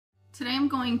Today I'm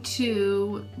going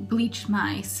to bleach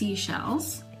my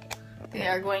seashells. They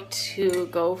are going to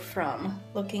go from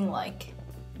looking like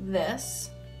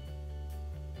this,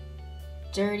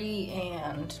 dirty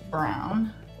and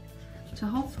brown, to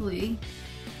hopefully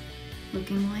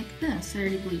looking like this. I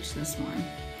already bleached this one,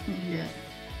 cleaned it,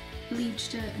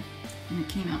 bleached it, and it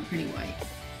came out pretty white.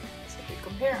 So if you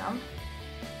compare them,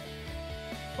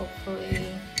 hopefully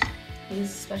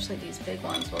these, especially these big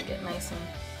ones, will get nice and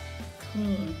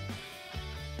clean.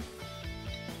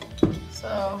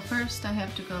 So first I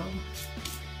have to go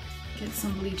get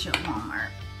some bleach at Walmart.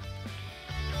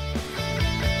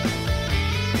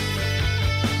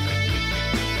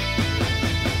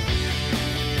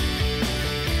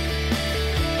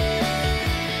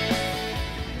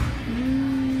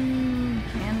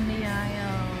 Candy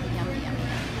aisle, yummy, yummy, yummy.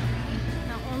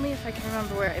 Now only if I can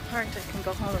remember where I parked I can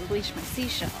go home and bleach my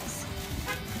seashells.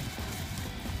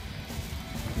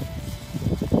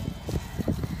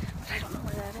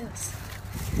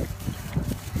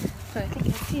 But I think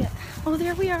I see it. Oh,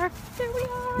 there we are. There we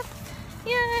are.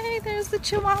 Yay, there's the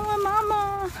Chihuahua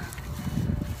Mama.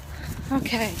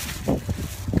 Okay.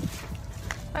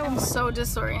 I was so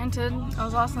disoriented. I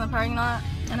was lost in the parking lot,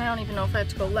 and I don't even know if I have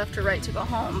to go left or right to go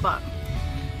home, but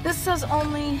this says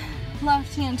only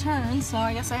left-hand turn, so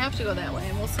I guess I have to go that way,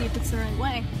 and we'll see if it's the right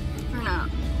way or not.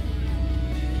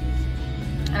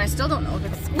 And I still don't know if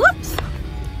it's, whoops!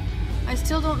 I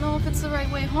still don't know if it's the right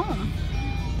way home.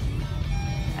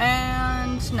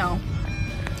 And no,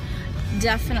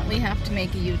 definitely have to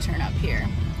make a U-turn up here.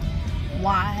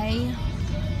 Why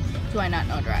do I not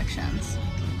know directions?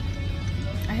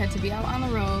 I had to be out on the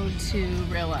road to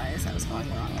realize I was going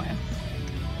the wrong way.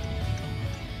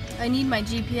 I need my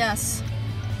GPS,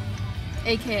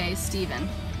 aka Steven.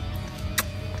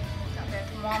 Got back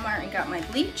from Walmart and got my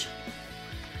bleach.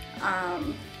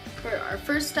 For our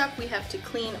first step, we have to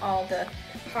clean all the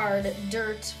hard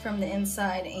dirt from the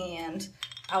inside and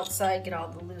outside, get all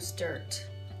the loose dirt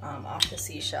off the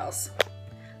seashells.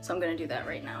 So I'm gonna do that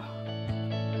right now.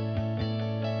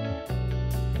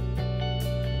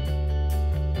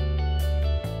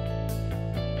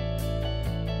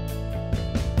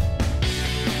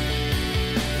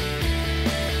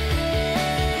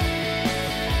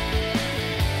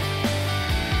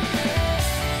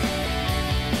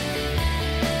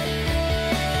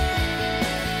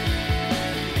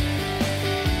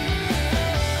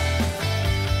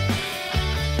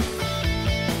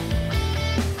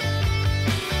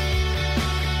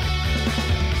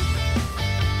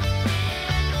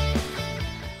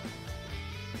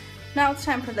 Now it's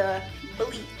time for the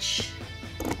bleach.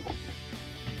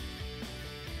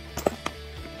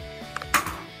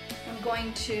 I'm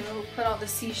going to put all the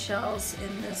seashells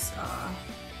in this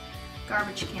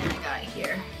garbage can I got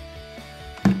here.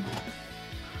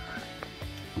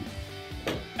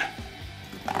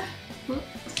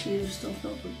 Whoops, these are still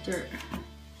filled with dirt.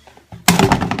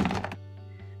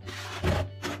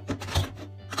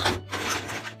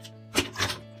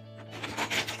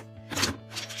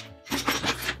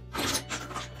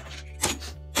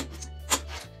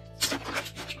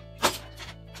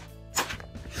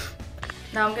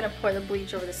 Now I'm gonna pour the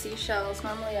bleach over the seashells.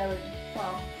 Normally I would,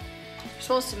 well, you're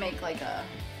supposed to make like a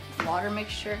water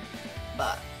mixture,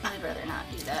 but I'd rather not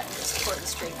do that and just pour the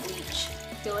straight bleach.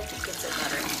 I feel like it gets it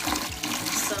better.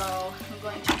 So I'm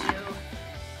going to do,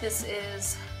 this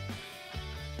is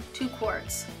 2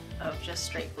 quarts of just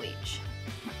straight bleach.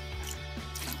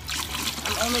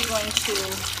 I'm only going to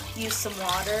use some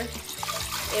water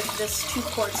if this 2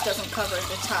 quarts doesn't cover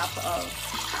the top of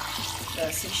the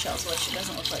seashells, which it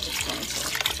doesn't look like it's going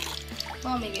to.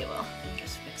 Well, maybe it will. Let me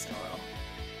just fix it a little.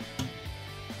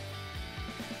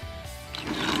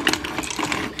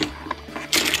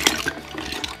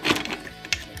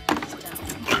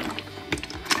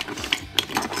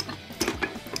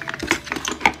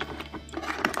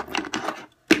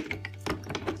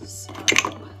 So,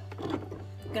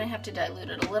 I'm gonna have to dilute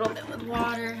it a little bit with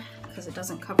water because it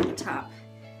doesn't cover the top.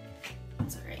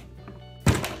 That's alright.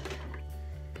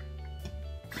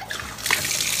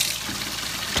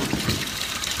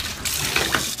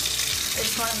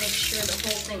 I want to make sure the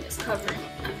whole thing is covering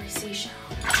every seashell.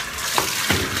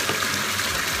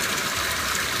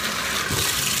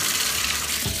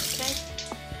 Okay,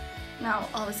 now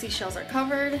all the seashells are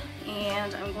covered,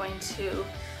 and I'm going to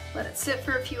let it sit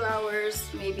for a few hours,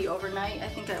 maybe overnight. I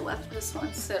think I left this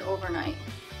one sit overnight,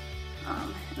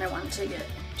 and I wanted to get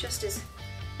just as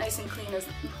nice and clean as,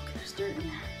 look, there's dirt in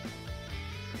there,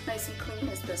 nice and clean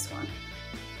as this one.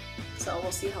 So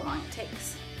we'll see how long it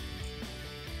takes.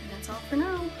 And that's all for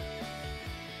now.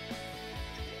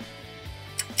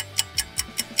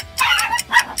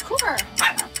 Cooper!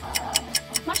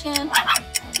 chicken.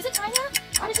 Is it time yet?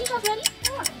 Are the seashells ready?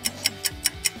 Yeah.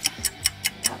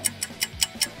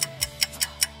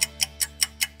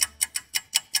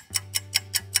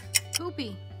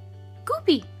 Goopy.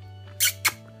 Goopy.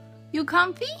 You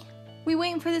comfy? We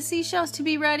waiting for the seashells to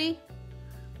be ready?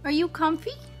 Are you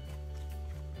comfy?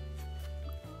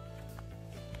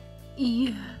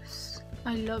 Yes.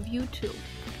 I love you too.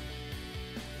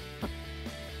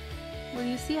 What do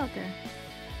you see out there?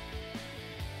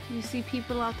 You see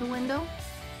people out the window?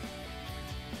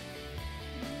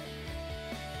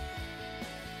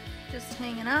 Just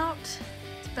hanging out.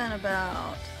 It's been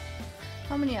about,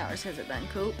 how many hours has it been,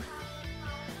 Coop?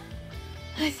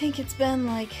 I think it's been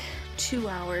like 2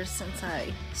 hours since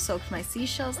I soaked my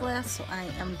seashells last, so I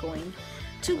am going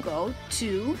to go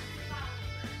to,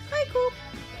 hi Coop,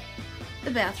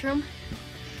 the bathroom.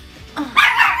 Oh,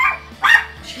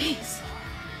 jeez.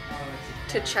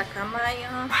 To check on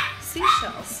my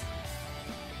seashells.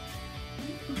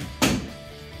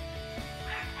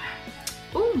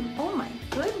 Ooh, oh my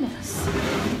goodness.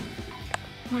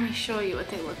 Let me show you what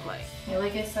they look like. Yeah,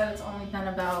 like I said, it's only been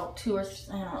about 2 or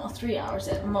 3 hours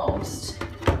at most.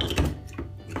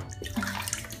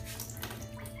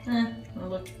 It'll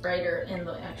look brighter in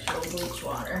the actual bleach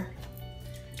water.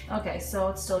 Okay, so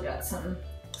it's still got some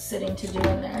sitting to do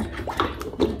in there.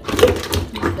 Put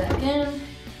it back in.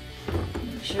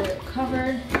 Make sure it's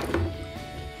covered.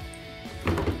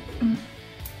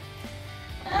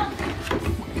 Ah.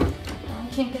 I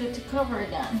can't get it to cover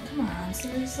again. Come on,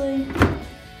 seriously?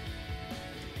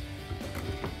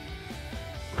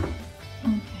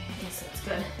 Okay, I guess that's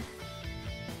good.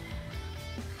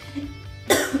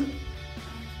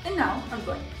 And now I'm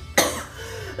going.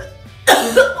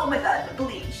 Oh my god, the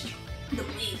bleach. The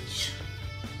bleach.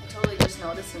 I totally just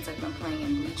noticed since I've been playing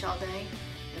in bleach all day,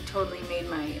 it totally made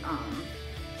my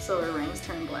silver rings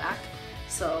turn black.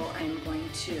 So I'm going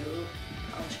to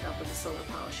polish it up with a silver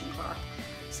polishing cloth.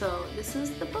 So this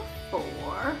is the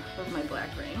before of my black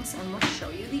rings, and we'll show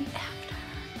you the after.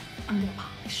 I'm gonna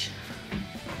polish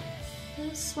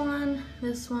this one,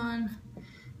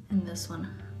 and this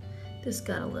one. This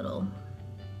got a little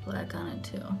black on it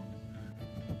too.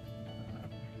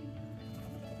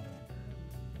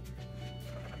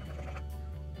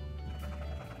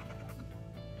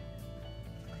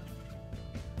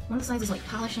 One side is like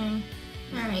polishing.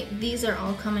 Alright, these are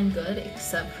all coming good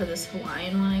except for this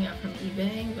Hawaiian one I got from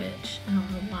eBay, which I don't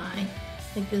know why.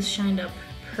 Like this shined up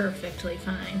perfectly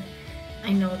fine.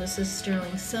 I know this is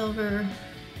sterling silver.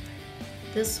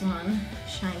 This one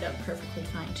shined up perfectly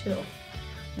fine too.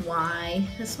 Why?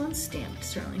 This one's stamped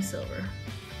sterling silver.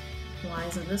 Why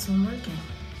isn't this one working?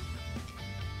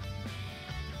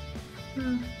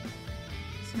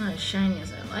 It's not as shiny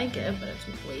as I like it, but it's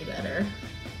way better.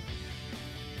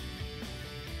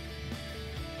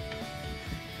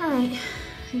 Alright,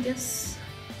 I guess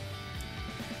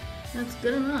that's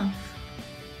good enough.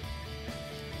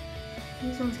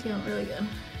 These ones came out really good.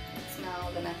 It's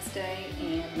now the next day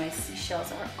and my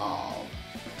seashells are all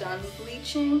done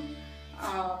bleaching.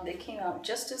 They came out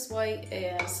just as white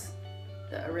as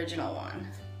the original one.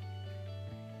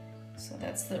 So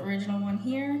that's the original one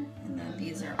here, and then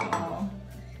these are all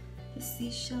the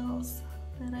seashells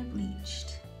that I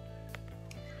bleached.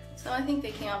 So I think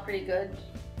they came out pretty good.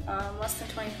 Less than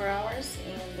 24 hours,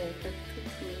 and they're perfectly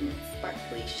clean,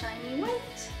 sparkly, shiny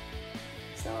white.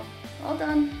 So, all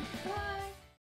done. Bye.